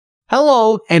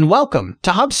Hello and welcome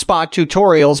to HubSpot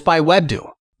Tutorials by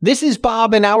Webdo. This is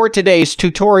Bob and our today's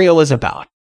tutorial is about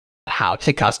how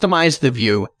to customize the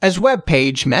view as web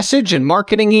page, message, and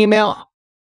marketing email.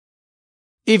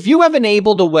 If you have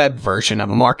enabled a web version of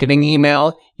a marketing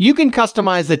email, you can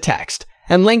customize the text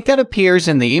and link that appears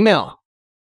in the email.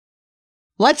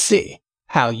 Let's see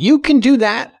how you can do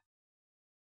that.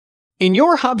 In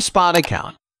your HubSpot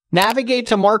account, navigate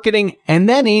to Marketing and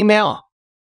then Email.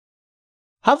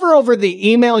 Hover over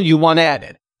the email you want to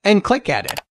edit and click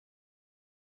Edit.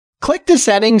 Click the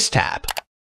Settings tab.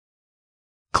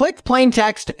 Click Plain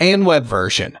Text and Web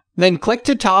Version, then click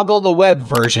to toggle the web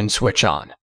version switch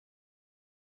on.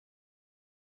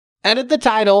 Edit the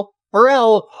title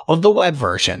 (URL) of the web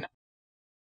version.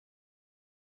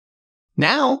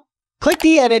 Now, click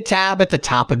the Edit tab at the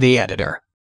top of the editor.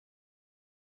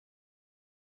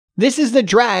 This is the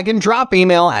drag and drop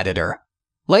email editor.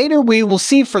 Later, we will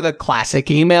see for the classic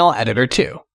email editor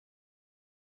too.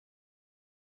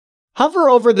 Hover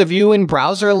over the View in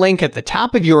Browser link at the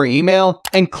top of your email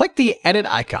and click the Edit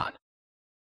icon.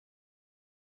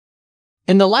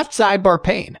 In the left sidebar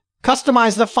pane,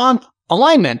 customize the font,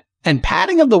 alignment, and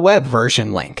padding of the web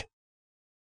version link.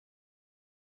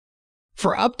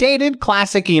 For updated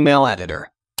classic email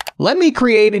editor, let me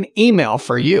create an email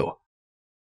for you.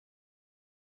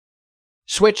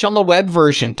 Switch on the web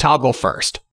version toggle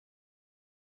first.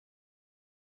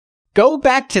 Go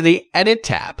back to the Edit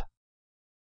tab.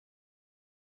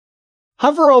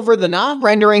 Hover over the Not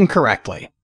Rendering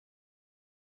Correctly.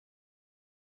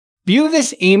 View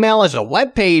this email as a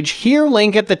web page here,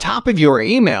 link at the top of your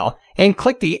email, and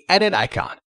click the Edit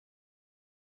icon.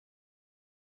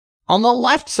 On the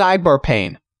left sidebar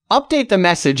pane, update the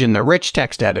message in the rich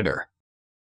text editor.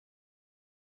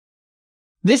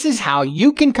 This is how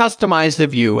you can customize the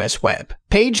view as web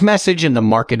page, message, in the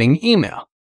marketing email.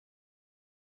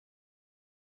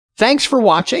 Thanks for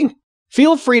watching.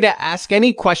 Feel free to ask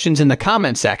any questions in the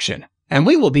comment section, and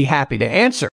we will be happy to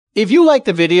answer. If you like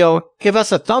the video, give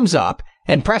us a thumbs up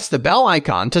and press the bell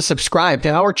icon to subscribe to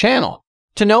our channel.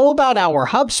 To know about our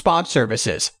HubSpot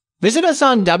services, visit us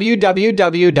on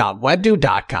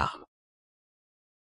www.webdo.com.